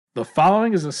The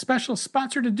following is a special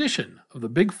sponsored edition of the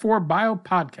Big Four Bio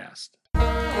Podcast.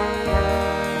 I'm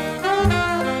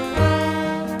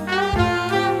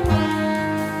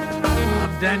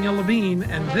Daniel Levine,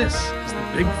 and this is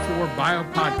the Big Four Bio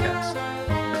Podcast.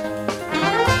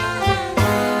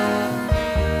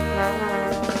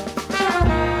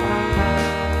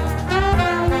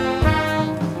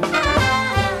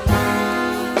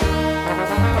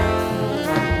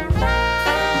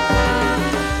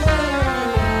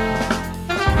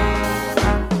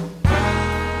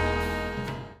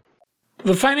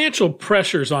 The financial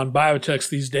pressures on biotechs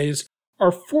these days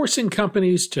are forcing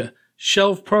companies to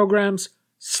shelve programs,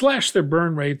 slash their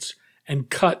burn rates, and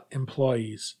cut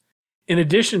employees. In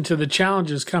addition to the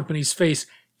challenges companies face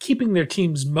keeping their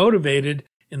teams motivated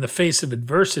in the face of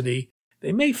adversity,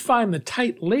 they may find the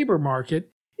tight labor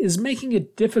market is making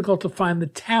it difficult to find the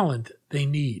talent they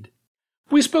need.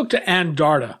 We spoke to Ann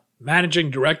Darda,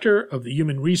 Managing Director of the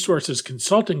Human Resources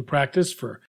Consulting Practice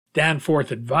for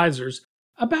Danforth Advisors,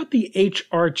 about the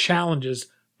HR challenges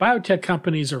biotech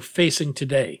companies are facing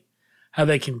today, how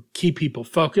they can keep people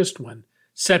focused when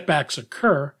setbacks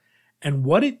occur, and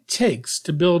what it takes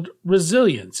to build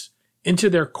resilience into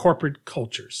their corporate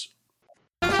cultures.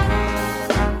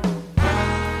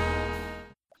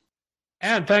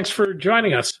 Ann, thanks for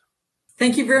joining us.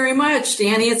 Thank you very much,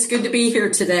 Danny. It's good to be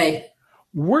here today.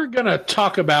 We're going to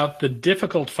talk about the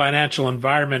difficult financial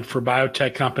environment for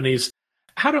biotech companies,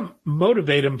 how to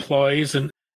motivate employees,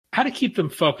 and how to keep them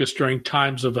focused during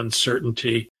times of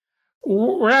uncertainty.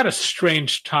 We're at a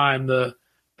strange time. The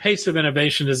pace of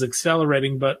innovation is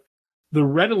accelerating, but the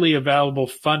readily available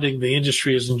funding the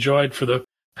industry has enjoyed for the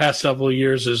past several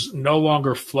years is no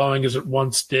longer flowing as it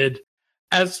once did.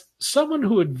 As someone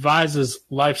who advises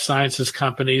life sciences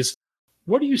companies,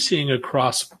 what are you seeing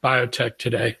across biotech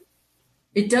today?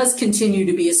 It does continue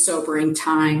to be a sobering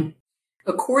time.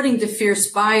 According to Fierce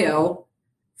Bio,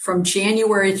 from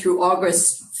January through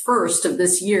August 1st of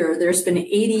this year, there's been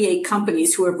 88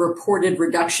 companies who have reported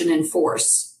reduction in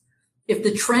force. If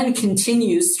the trend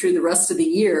continues through the rest of the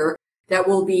year, that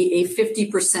will be a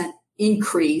 50%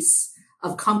 increase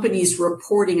of companies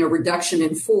reporting a reduction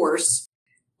in force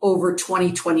over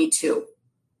 2022.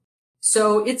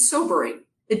 So it's sobering.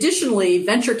 Additionally,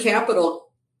 venture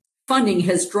capital funding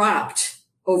has dropped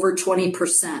over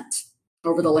 20%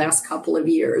 over the last couple of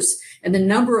years. And the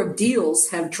number of deals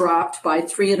have dropped by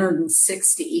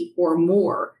 360 or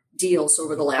more deals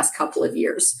over the last couple of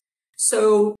years.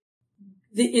 So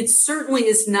it certainly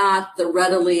is not the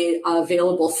readily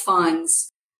available funds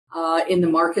in the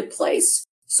marketplace.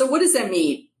 So what does that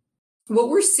mean? What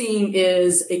we're seeing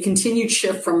is a continued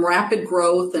shift from rapid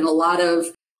growth and a lot of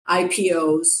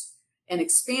IPOs and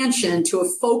expansion to a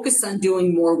focus on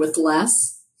doing more with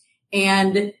less,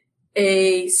 and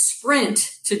a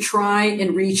sprint to try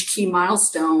and reach key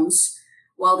milestones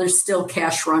while there's still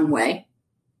cash runway.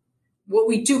 What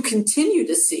we do continue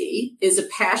to see is a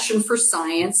passion for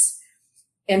science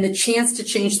and the chance to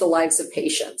change the lives of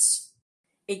patients.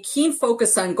 A keen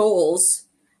focus on goals,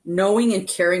 knowing and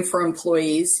caring for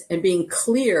employees, and being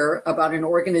clear about an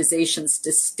organization's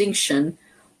distinction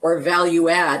or value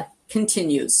add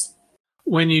continues.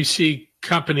 When you see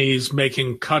companies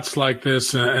making cuts like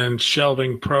this and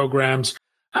shelving programs,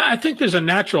 I think there's a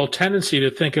natural tendency to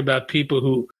think about people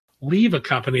who leave a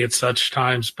company at such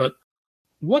times. But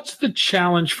what's the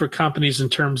challenge for companies in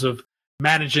terms of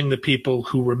managing the people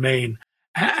who remain?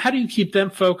 How do you keep them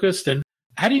focused, and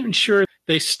how do you ensure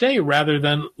they stay rather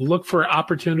than look for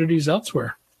opportunities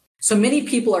elsewhere? So many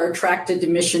people are attracted to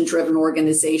mission-driven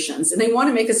organizations, and they want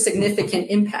to make a significant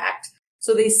impact.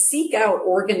 So they seek out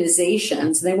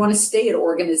organizations, and they want to stay at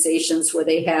organizations where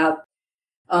they have,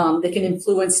 they can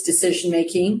influence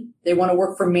decision-making. They want to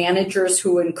work for managers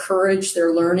who encourage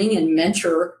their learning and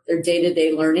mentor their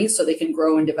day-to-day learning so they can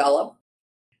grow and develop.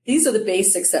 These are the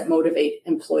basics that motivate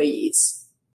employees.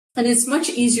 And it's much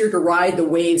easier to ride the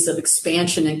waves of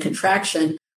expansion and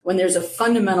contraction when there's a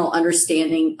fundamental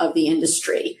understanding of the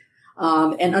industry,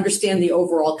 and understand the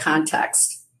overall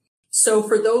context. So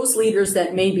for those leaders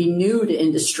that may be new to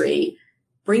industry,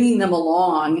 bringing them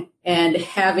along and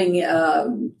having,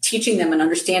 teaching them an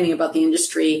understanding about the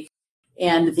industry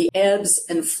and the ebbs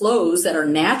and flows that are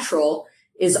natural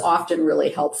is often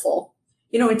really helpful.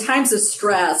 You know, in times of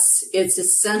stress, it's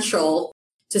essential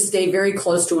to stay very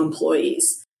close to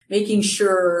employees, making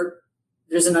sure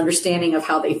there's an understanding of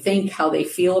how they think, how they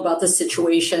feel about the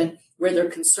situation, where their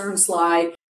concerns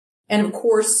lie, and of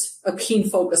course, a keen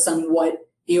focus on what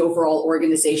the overall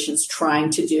organization's trying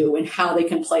to do and how they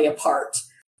can play a part.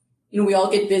 You know, we all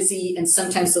get busy and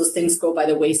sometimes those things go by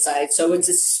the wayside. So it's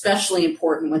especially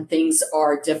important when things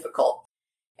are difficult.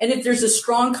 And if there's a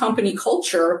strong company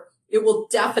culture, it will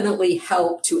definitely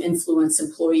help to influence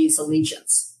employees'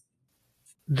 allegiance.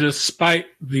 Despite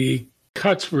the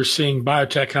cuts we're seeing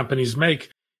biotech companies make,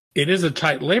 it is a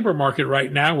tight labor market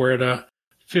right now. We're at a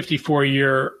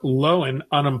 54-year low in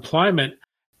unemployment.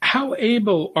 How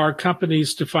able are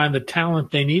companies to find the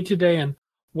talent they need today, and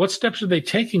what steps are they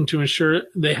taking to ensure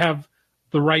they have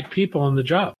the right people in the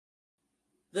job?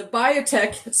 The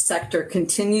biotech sector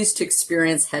continues to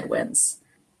experience headwinds.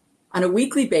 On a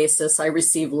weekly basis, I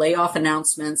receive layoff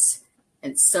announcements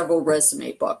and several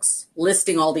resume books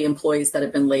listing all the employees that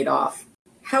have been laid off.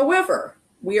 However,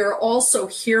 we are also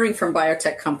hearing from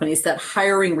biotech companies that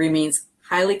hiring remains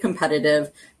highly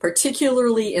competitive,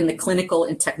 particularly in the clinical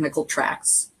and technical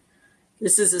tracks.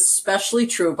 This is especially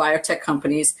true of biotech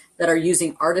companies that are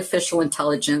using artificial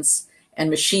intelligence and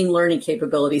machine learning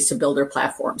capabilities to build their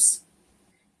platforms.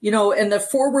 And the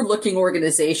forward-looking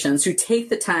organizations who take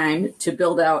the time to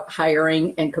build out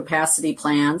hiring and capacity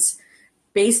plans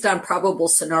based on probable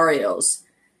scenarios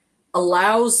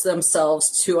allows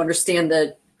themselves to understand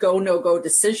the go, no-go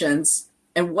decisions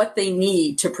and what they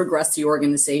need to progress the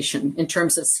organization in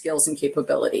terms of skills and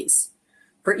capabilities.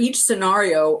 For each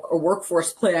scenario, a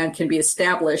workforce plan can be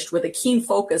established with a keen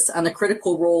focus on the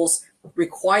critical roles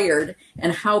required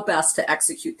and how best to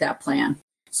execute that plan.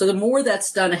 So the more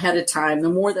that's done ahead of time, the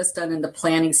more that's done in the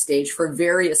planning stage for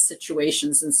various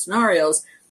situations and scenarios,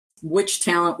 which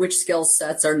talent, which skill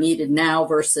sets are needed now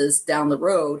versus down the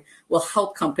road will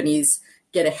help companies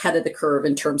get ahead of the curve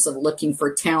in terms of looking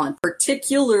for talent,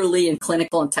 particularly in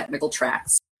clinical and technical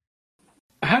tracks.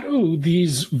 How do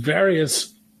these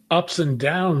various ups and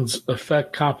downs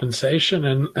affect compensation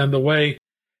and the way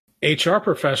HR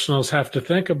professionals have to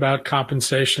think about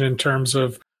compensation in terms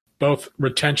of both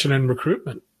retention and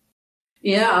recruitment?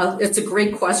 Yeah, it's a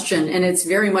great question, and it's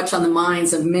very much on the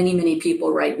minds of many, many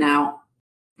people right now.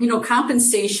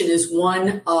 Compensation is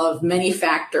one of many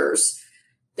factors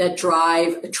that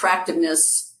drive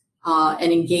attractiveness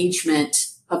and engagement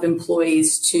of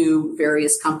employees to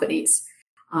various companies.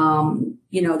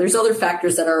 There's other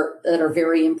factors that are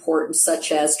very important,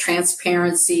 such as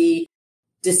transparency,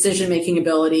 decision-making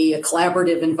ability, a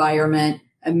collaborative environment,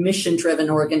 a mission-driven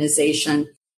organization.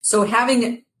 So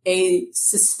having a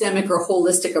systemic or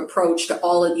holistic approach to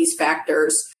all of these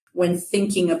factors when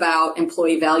thinking about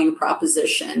employee value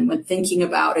proposition, when thinking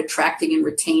about attracting and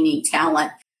retaining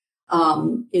talent,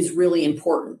 is really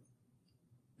important.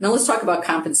 Now let's talk about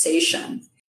compensation.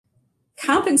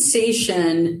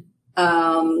 Compensation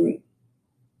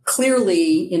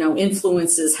clearly,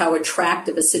 influences how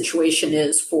attractive a situation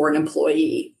is for an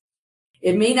employee.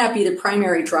 It may not be the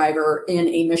primary driver in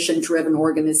a mission-driven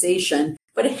organization,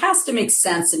 but it has to make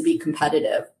sense and be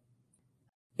competitive.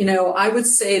 I would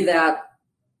say that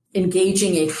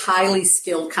engaging a highly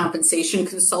skilled compensation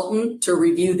consultant to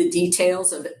review the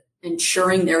details of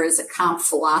ensuring there is a comp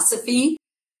philosophy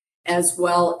as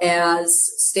well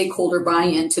as stakeholder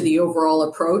buy-in to the overall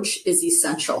approach is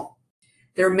essential.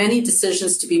 There are many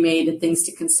decisions to be made and things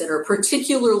to consider,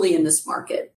 particularly in this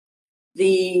market.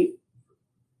 The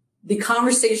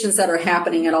conversations that are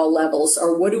happening at all levels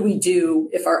are, what do we do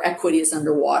if our equity is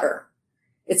underwater?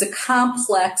 It's a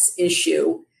complex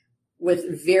issue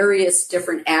with various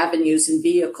different avenues and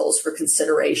vehicles for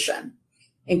consideration,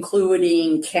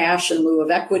 including cash in lieu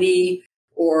of equity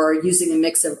or using a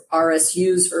mix of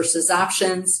RSUs versus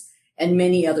options and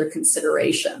many other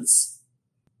considerations.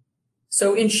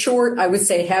 So in short, I would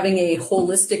say having a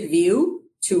holistic view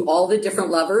to all the different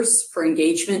levers for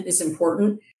engagement is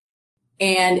important,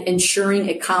 and ensuring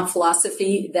a comp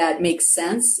philosophy that makes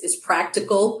sense, is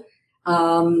practical,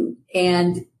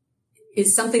 and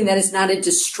is something that is not a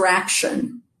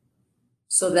distraction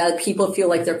so that people feel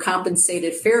like they're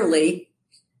compensated fairly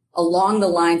along the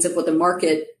lines of what the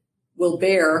market will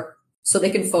bear so they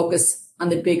can focus on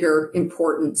the bigger,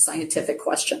 important scientific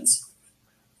questions.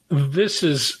 This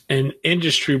is an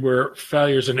industry where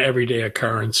failure is an everyday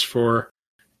occurrence. For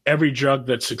every drug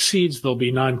that succeeds, there'll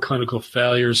be non-clinical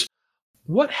failures.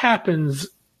 What happens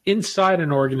inside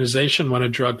an organization when a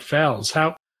drug fails?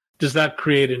 How does that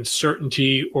create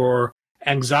uncertainty or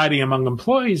anxiety among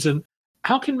employees? And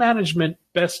how can management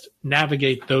best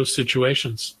navigate those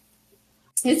situations?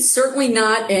 It's certainly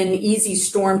not an easy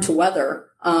storm to weather.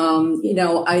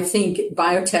 I think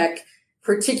biotech,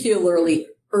 particularly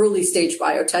early stage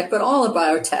biotech, but all of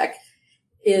biotech,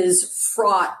 is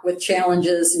fraught with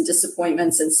challenges and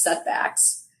disappointments and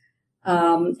setbacks.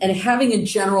 And having a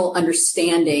general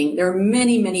understanding, there are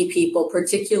many, many people,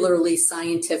 particularly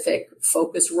scientific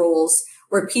focus roles,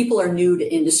 where people are new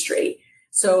to industry.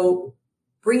 So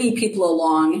bringing people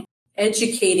along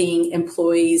educating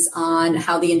employees on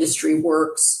how the industry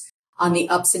works, on the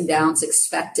ups and downs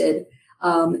expected,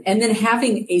 and then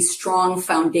having a strong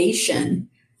foundation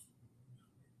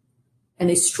and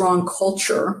a strong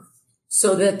culture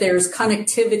so that there's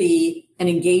connectivity and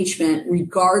engagement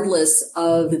regardless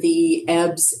of the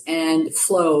ebbs and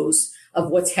flows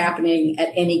of what's happening at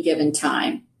any given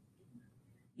time.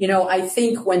 I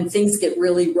think when things get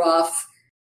really rough,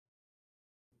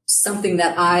 something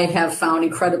that I have found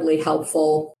incredibly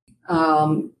helpful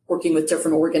working with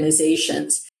different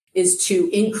organizations is to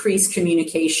increase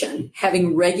communication,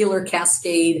 having regular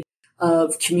cascade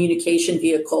of communication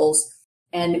vehicles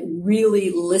and really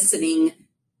listening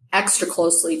extra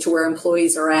closely to where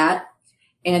employees are at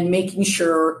and making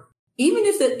sure, even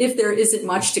if there isn't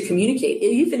much to communicate,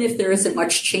 even if there isn't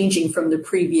much changing from the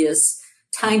previous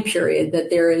time period, that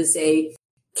there is a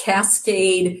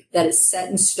cascade that is set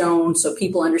in stone so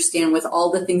people understand with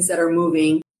all the things that are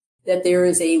moving, that there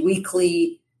is a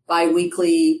weekly,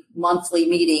 bi-weekly, monthly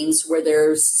meetings where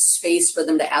there's space for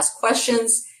them to ask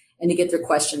questions and to get their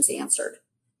questions answered.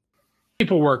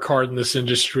 People work hard in this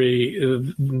industry.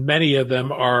 Many of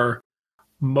them are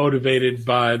motivated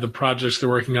by the projects they're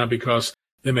working on because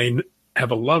they may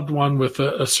have a loved one with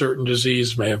a certain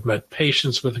disease, may have met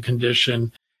patients with a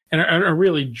condition, and are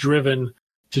really driven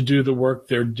to do the work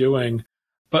they're doing.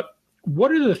 But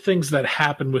what are the things that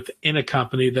happen within a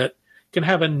company that can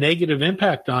have a negative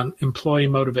impact on employee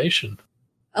motivation?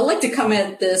 I'd like to come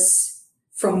at this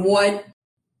from what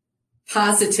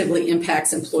positively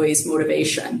impacts employees'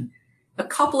 motivation. A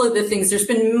couple of the things, there's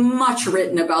been much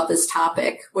written about this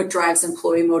topic, what drives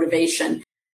employee motivation.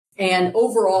 And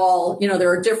overall, there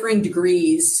are differing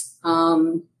degrees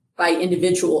by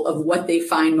individual of what they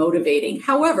find motivating.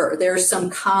 However, there are some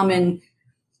common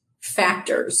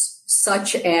factors,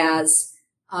 such as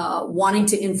wanting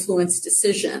to influence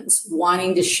decisions,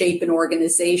 wanting to shape an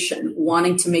organization,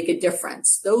 wanting to make a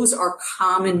difference. Those are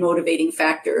common motivating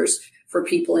factors for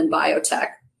people in biotech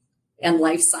and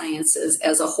life sciences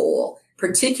as a whole,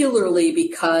 particularly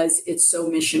because it's so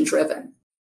mission driven.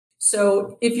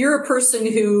 So if you're a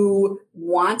person who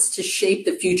wants to shape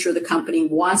the future of the company,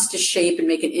 wants to shape and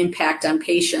make an impact on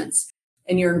patients,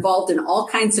 and you're involved in all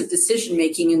kinds of decision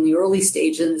making in the early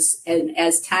stages, and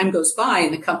as time goes by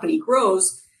and the company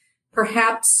grows,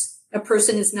 perhaps a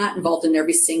person is not involved in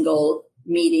every single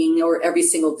meeting or every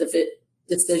single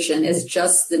decision. It's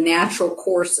just the natural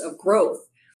course of growth.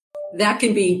 That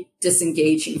can be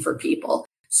disengaging for people.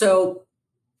 So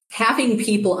having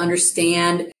people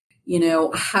understand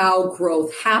how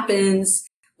growth happens,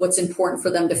 what's important for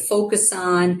them to focus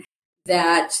on,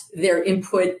 that their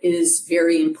input is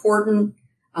very important,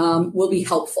 will be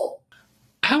helpful.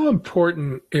 How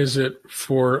important is it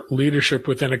for leadership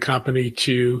within a company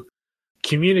to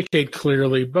communicate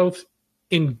clearly, both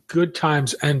in good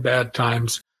times and bad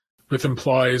times, with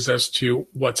employees as to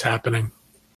what's happening?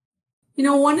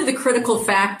 One of the critical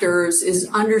factors is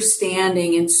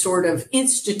understanding and sort of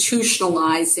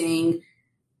institutionalizing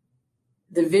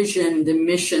the vision, the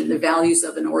mission, the values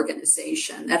of an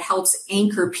organization. That helps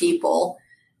anchor people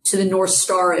to the North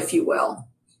Star, if you will.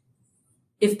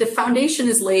 If the foundation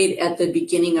is laid at the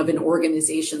beginning of an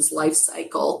organization's life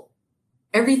cycle,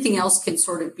 everything else can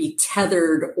sort of be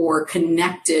tethered or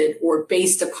connected or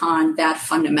based upon that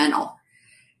fundamental.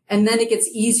 And then it gets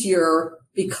easier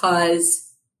because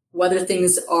whether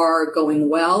things are going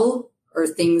well or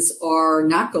things are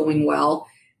not going well,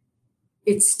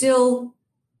 it's still,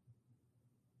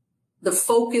 the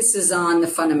focus is on the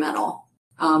fundamental.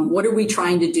 What are we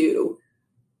trying to do?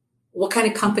 What kind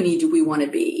of company do we want to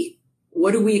be?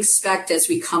 What do we expect as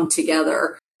we come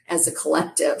together as a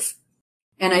collective?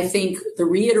 And I think the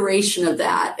reiteration of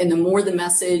that, and the more the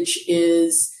message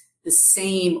is the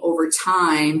same over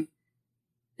time,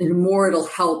 the more it'll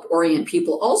help orient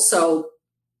people. Also,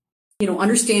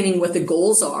 understanding what the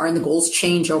goals are, and the goals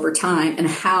change over time, and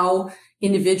how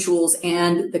individuals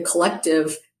and the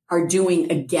collective are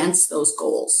doing against those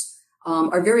goals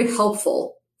are very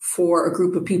helpful for a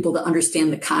group of people to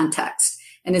understand the context.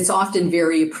 And it's often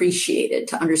very appreciated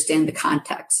to understand the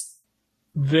context.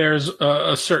 There's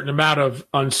a certain amount of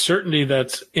uncertainty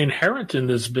that's inherent in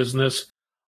this business.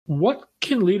 What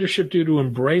can leadership do to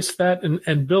embrace that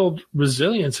and build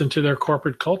resilience into their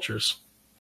corporate cultures?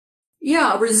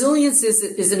 Yeah, resilience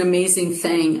is an amazing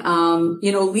thing.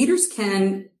 Leaders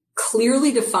can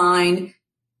clearly define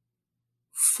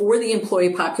for the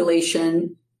employee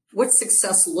population what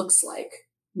success looks like.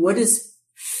 What does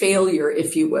failure,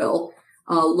 if you will,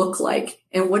 look like?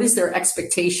 And what is their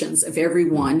expectations of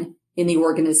everyone in the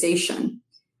organization?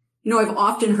 I've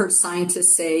often heard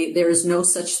scientists say there is no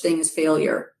such thing as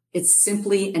failure. It's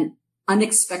simply an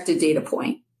unexpected data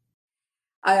point.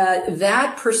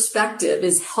 That perspective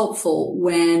is helpful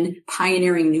when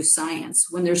pioneering new science,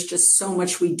 when there's just so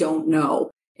much we don't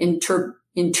know in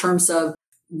terms of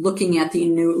looking at the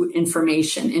new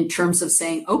information, in terms of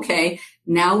saying, okay,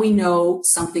 now we know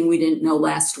something we didn't know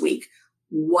last week.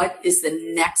 What is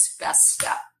the next best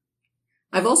step?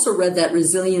 I've also read that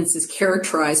resilience is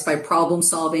characterized by problem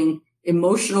solving,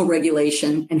 emotional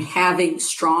regulation, and having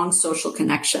strong social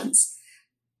connections.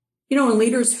 And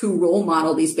leaders who role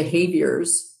model these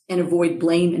behaviors and avoid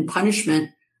blame and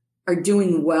punishment are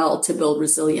doing well to build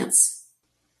resilience.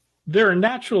 There are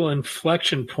natural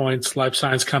inflection points life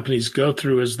science companies go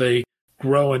through as they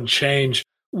grow and change.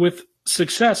 With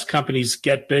success, companies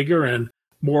get bigger and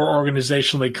more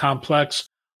organizationally complex.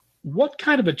 What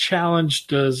kind of a challenge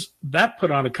does that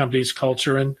put on a company's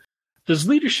culture? And does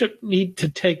leadership need to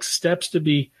take steps to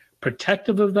be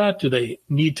protective of that? Do they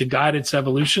need to guide its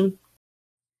evolution?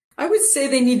 I would say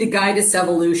they need to guide its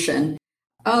evolution.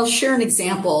 I'll share an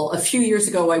example. A few years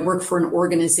ago, I worked for an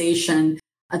organization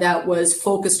that was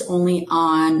focused only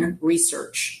on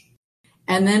research.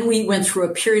 And then we went through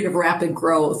a period of rapid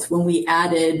growth when we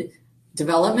added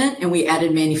development and we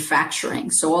added manufacturing.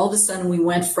 So all of a sudden we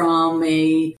went from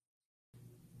a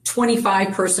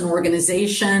 25-person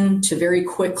organization to very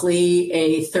quickly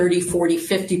a 30, 40,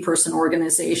 50-person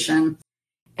organization.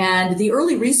 And the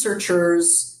early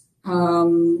researchers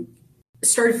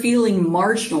started feeling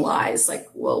marginalized, like,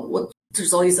 well,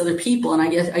 there's all these other people. And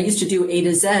I used to do A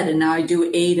to Z and now I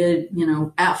do A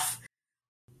to, F.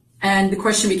 And the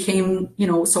question became,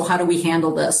 so how do we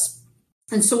handle this?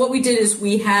 And so what we did is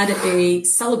we had a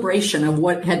celebration of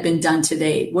what had been done to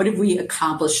date. What have we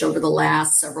accomplished over the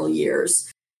last several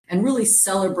years? And really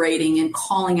celebrating and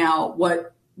calling out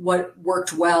what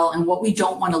worked well and what we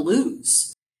don't want to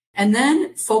lose. And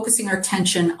then focusing our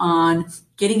attention on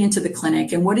getting into the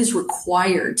clinic and what is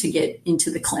required to get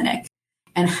into the clinic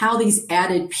and how these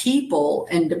added people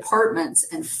and departments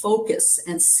and focus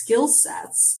and skill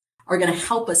sets are going to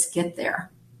help us get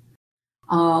there.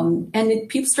 And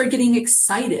people start getting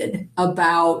excited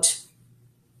about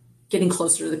getting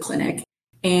closer to the clinic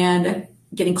and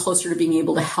getting closer to being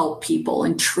able to help people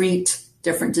and treat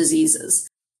different diseases.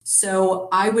 So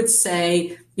I would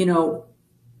say,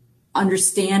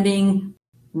 understanding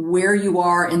where you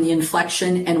are in the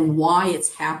inflection and why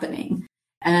it's happening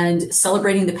and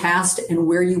celebrating the past and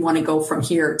where you want to go from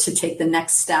here to take the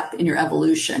next step in your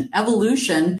evolution.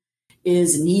 Evolution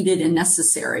is needed and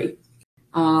necessary.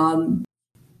 And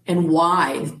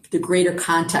why, the greater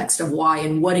context of why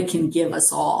and what it can give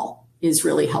us all is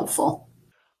really helpful.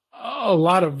 A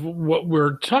lot of what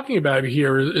we're talking about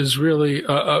here is really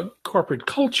a corporate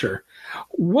culture.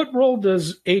 What role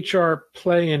does HR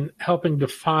play in helping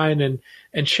define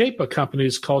and shape a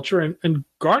company's culture and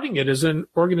guarding it as an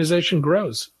organization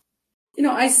grows?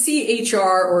 I see HR,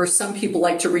 or some people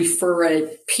like to refer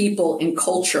it, people and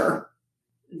culture,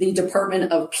 the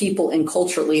Department of People and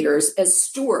Culture Leaders, as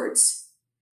stewards.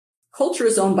 Culture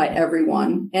is owned by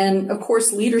everyone. And of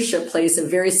course, leadership plays a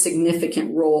very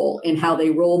significant role in how they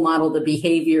role model the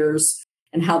behaviors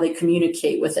and how they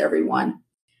communicate with everyone.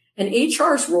 And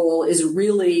HR's role is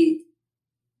really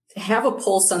to have a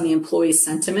pulse on the employee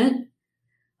sentiment,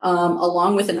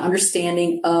 along with an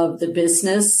understanding of the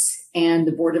business and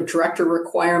the board of director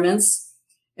requirements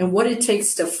and what it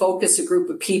takes to focus a group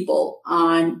of people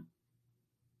on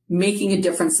making a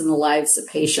difference in the lives of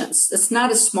patients. That's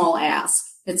not a small ask.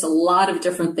 It's a lot of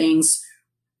different things,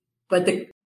 but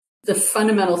the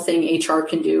fundamental thing HR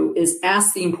can do is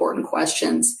ask the important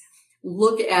questions,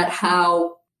 look at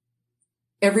how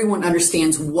everyone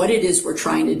understands what it is we're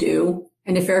trying to do,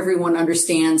 and if everyone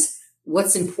understands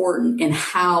what's important and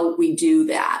how we do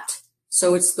that.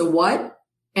 So it's the what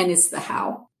and it's the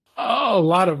how. A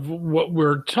lot of what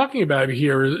we're talking about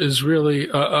here is really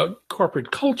a corporate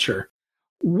culture.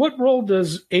 What role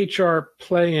does HR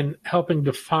play in helping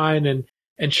define and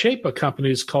shape a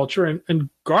company's culture and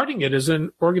guarding it as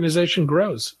an organization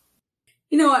grows?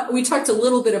 We talked a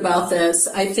little bit about this.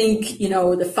 I think,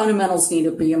 the fundamentals need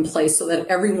to be in place so that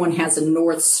everyone has a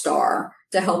North Star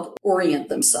to help orient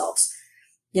themselves.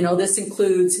 This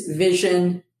includes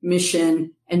vision,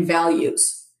 mission, and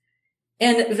values.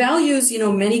 And values,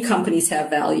 many companies have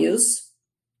values.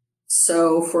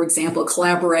 So, for example,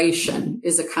 collaboration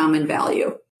is a common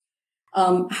value.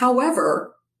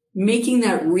 However, making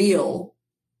that real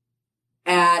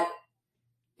at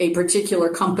a particular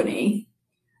company,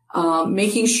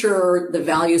 making sure the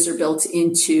values are built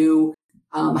into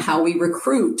how we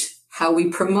recruit, how we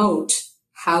promote,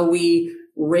 how we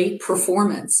rate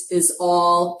performance is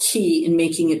all key in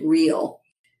making it real.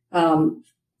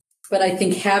 But I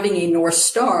think having a North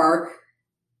Star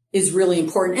is really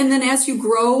important. And then as you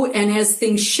grow and as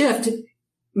things shift,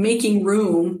 making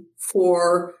room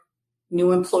for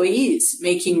new employees,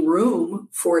 making room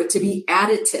for it to be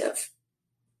additive.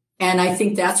 And I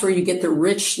think that's where you get the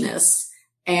richness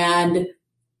and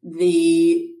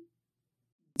the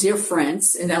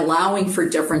difference and allowing for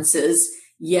differences,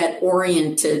 yet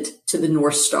oriented to the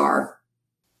North Star.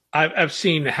 I've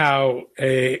seen how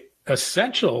a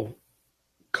essential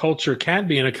culture can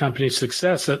be in a company's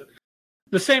success. At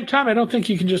the same time, I don't think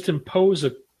you can just impose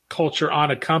a culture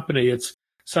on a company. It's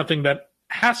something that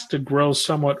has to grow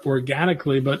somewhat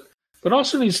organically, but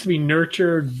also needs to be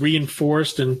nurtured,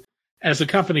 reinforced, and as the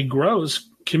company grows,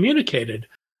 communicated.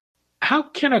 How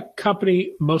can a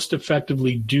company most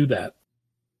effectively do that?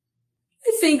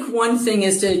 I think one thing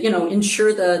is to,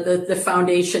 ensure the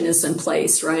foundation is in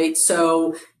place, right?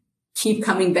 So keep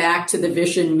coming back to the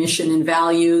vision, mission, and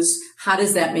values. How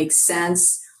does that make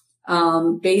sense?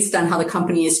 Based on how the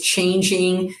company is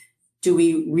changing, do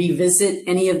we revisit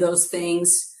any of those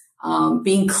things?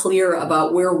 Being clear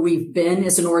about where we've been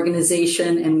as an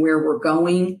organization and where we're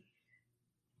going.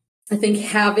 I think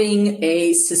having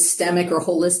a systemic or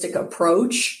holistic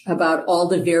approach about all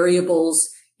the variables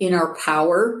in our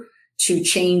power to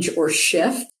change or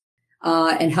shift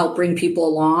and help bring people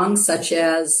along, such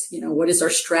as, what is our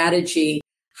strategy?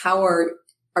 How are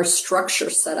our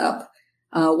structure set up?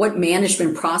 What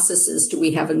management processes do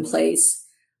we have in place?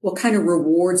 What kind of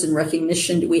rewards and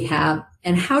recognition do we have?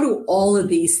 And how do all of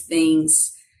these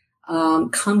things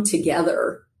come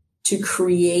together to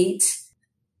create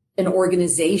an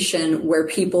organization where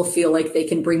people feel like they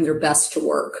can bring their best to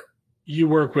work? You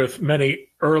work with many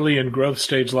early and growth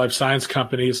stage life science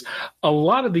companies. A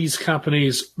lot of these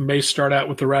companies may start out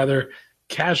with a rather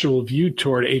casual view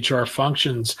toward HR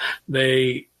functions.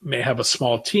 They may have a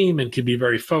small team and can be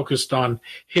very focused on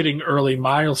hitting early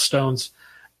milestones.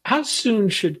 How soon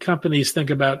should companies think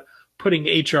about putting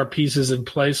HR pieces in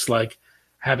place, like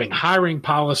having hiring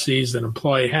policies and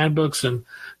employee handbooks and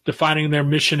defining their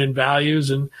mission and values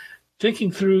and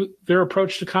thinking through their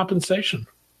approach to compensation?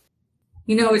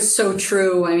 It's so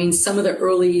true. I mean, some of the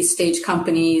early stage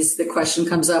companies, the question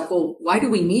comes up, well, why do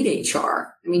we need HR?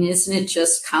 I mean, isn't it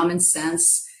just common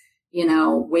sense,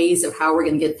 ways of how we're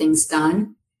going to get things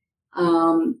done?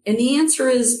 And the answer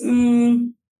is,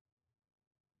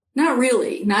 not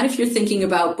really. Not if you're thinking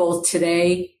about both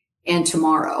today and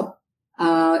tomorrow.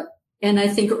 And I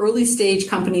think early stage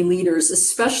company leaders,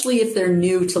 especially if they're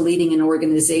new to leading an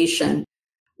organization,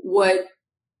 what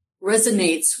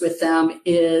resonates with them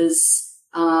is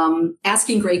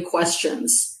asking great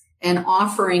questions and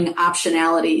offering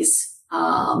optionalities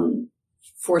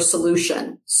for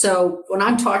solution. So when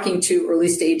I'm talking to early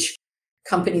stage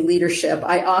company leadership,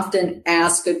 I often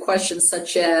ask good questions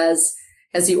such as,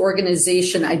 has the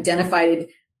organization identified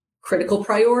critical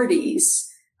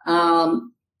priorities?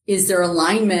 Is there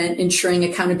alignment ensuring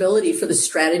accountability for the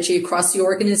strategy across the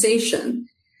organization?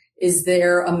 Is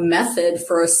there a method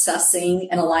for assessing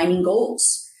and aligning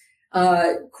goals?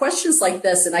 Questions like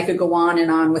this, and I could go on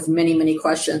and on with many, many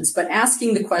questions, but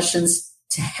asking the questions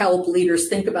to help leaders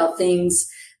think about things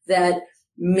that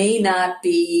may not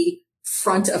be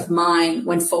front of mind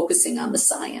when focusing on the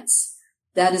science.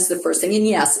 That is the first thing. And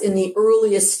yes, in the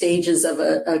earliest stages of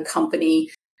a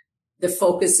company, the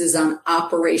focus is on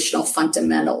operational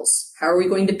fundamentals. How are we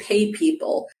going to pay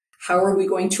people? How are we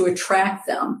going to attract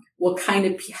them?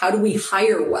 How do we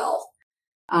hire well?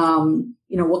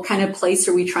 What kind of place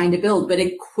are we trying to build? But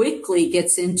it quickly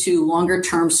gets into longer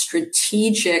term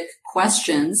strategic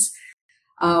questions,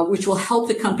 which will help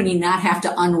the company not have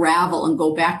to unravel and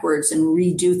go backwards and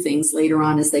redo things later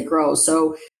on as they grow.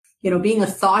 So, being a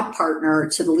thought partner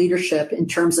to the leadership in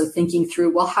terms of thinking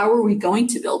through, well, how are we going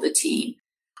to build a team?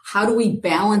 How do we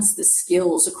balance the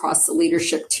skills across the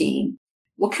leadership team?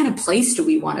 What kind of place do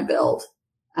we want to build?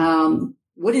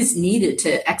 What is needed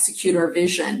to execute our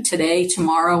vision today,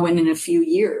 tomorrow, and in a few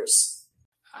years?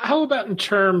 How about in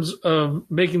terms of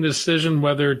making the decision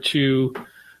whether to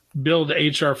build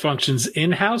HR functions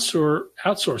in-house or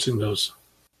outsourcing those?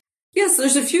 Yes,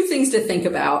 there's a few things to think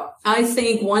about. I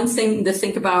think one thing to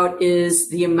think about is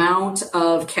the amount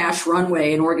of cash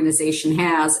runway an organization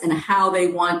has and how they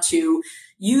want to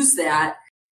use that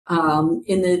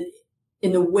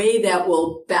in the way that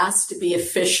will best be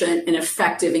efficient and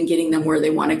effective in getting them where they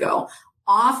want to go.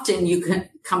 Often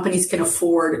companies can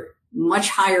afford much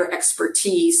higher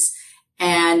expertise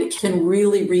and can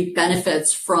really reap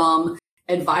benefits from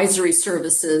advisory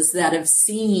services that have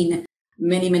seen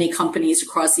many, many companies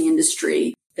across the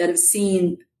industry, that have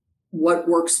seen what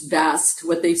works best,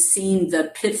 what they've seen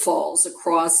the pitfalls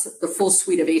across the full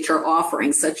suite of HR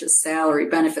offerings, such as salary,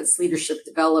 benefits, leadership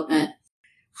development,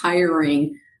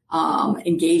 hiring,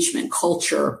 engagement,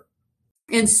 culture.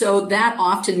 And so that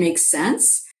often makes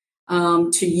sense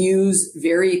to use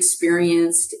very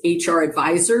experienced HR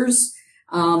advisors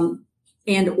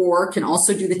and or can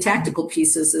also do the tactical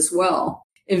pieces as well.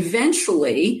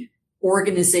 Eventually,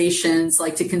 organizations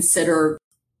like to consider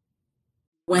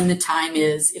when the time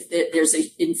is, if there's an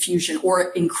infusion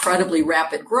or incredibly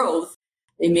rapid growth,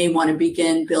 they may want to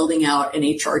begin building out an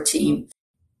HR team.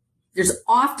 There's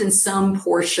often some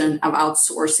portion of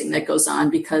outsourcing that goes on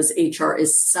because HR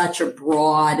is such a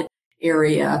broad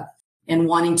area, and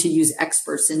wanting to use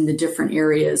experts in the different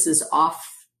areas is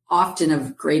often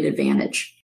of great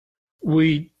advantage.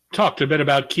 We talked a bit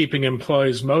about keeping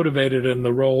employees motivated and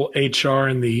the role HR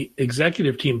and the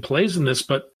executive team plays in this,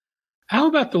 but how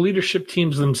about the leadership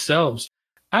teams themselves?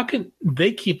 How can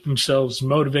they keep themselves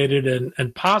motivated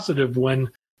and positive when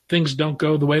things don't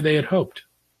go the way they had hoped?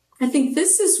 I think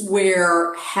this is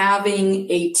where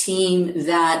having a team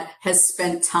that has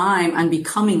spent time on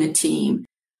becoming a team,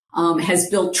 has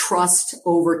built trust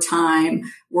over time,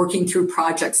 working through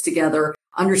projects together,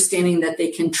 understanding that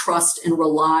they can trust and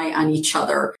rely on each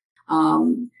other.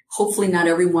 Hopefully not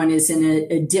everyone is in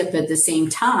a dip at the same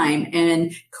time,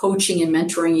 and coaching and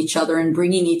mentoring each other and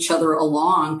bringing each other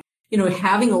along.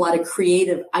 Having a lot of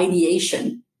creative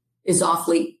ideation is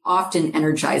often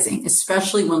energizing,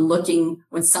 especially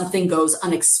when something goes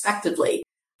unexpectedly,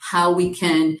 how we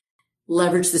can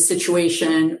leverage the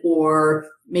situation or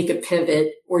make a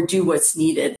pivot or do what's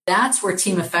needed. That's where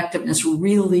team effectiveness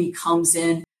really comes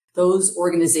in. Those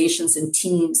organizations and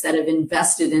teams that have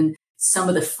invested in some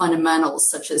of the fundamentals,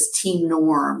 such as team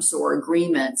norms or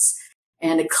agreements,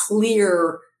 and a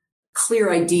clear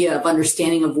idea of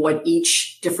understanding of what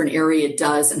each different area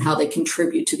does and how they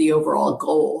contribute to the overall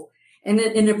goal. And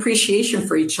an appreciation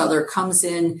for each other comes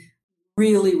in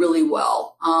really, really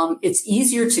well. It's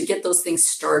easier to get those things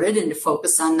started and to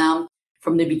focus on them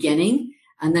from the beginning.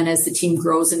 And then as the team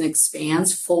grows and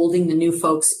expands, folding the new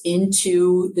folks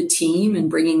into the team and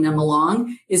bringing them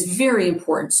along is very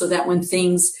important, so that when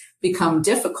things become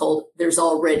difficult, there's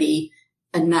already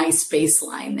a nice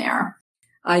baseline there.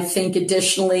 I think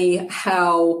additionally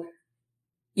how,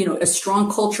 a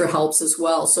strong culture helps as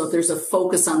well. So if there's a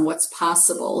focus on what's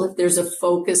possible, if there's a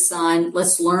focus on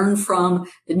let's learn from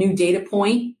the new data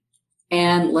point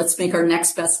and let's make our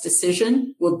next best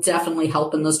decision, will definitely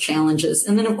help in those challenges.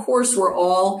 And then of course, we're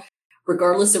all,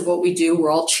 regardless of what we do,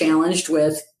 we're all challenged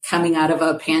with coming out of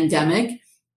a pandemic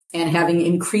and having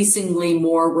increasingly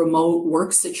more remote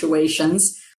work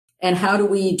situations. And how do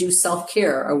we do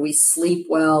self-care? Are we sleep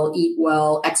well, eat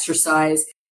well, exercise,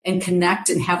 and connect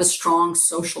and have a strong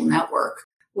social network,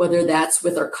 whether that's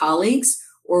with our colleagues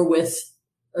or with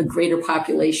a greater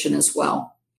population as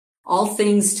well? All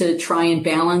things to try and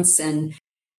balance and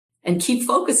keep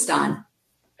focused on.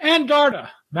 Ann Darda,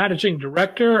 Managing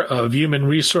Director of Human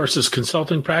Resources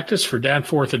Consulting Practice for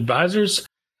Danforth Advisors.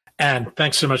 Ann,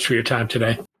 thanks so much for your time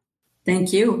today.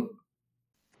 Thank you.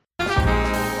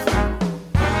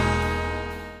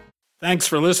 Thanks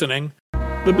for listening.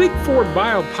 The Big Four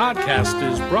Bio podcast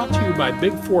is brought to you by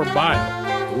Big Four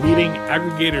Bio, the leading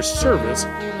aggregator service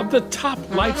of the top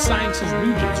life sciences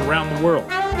regions around the world.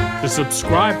 To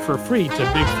subscribe for free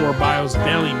to Big Four Bio's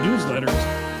daily newsletters,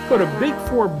 go to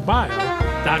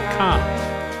big4bio.com.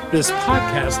 This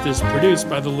podcast is produced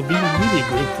by the Levine Media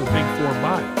Group for Big Four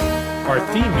Bio. Our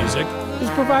theme music is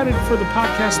provided for the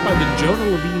podcast by the Jonah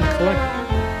Levine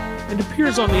Collective and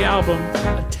appears on the album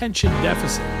Attention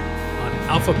Deficit on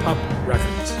Alpha Pup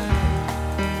Records.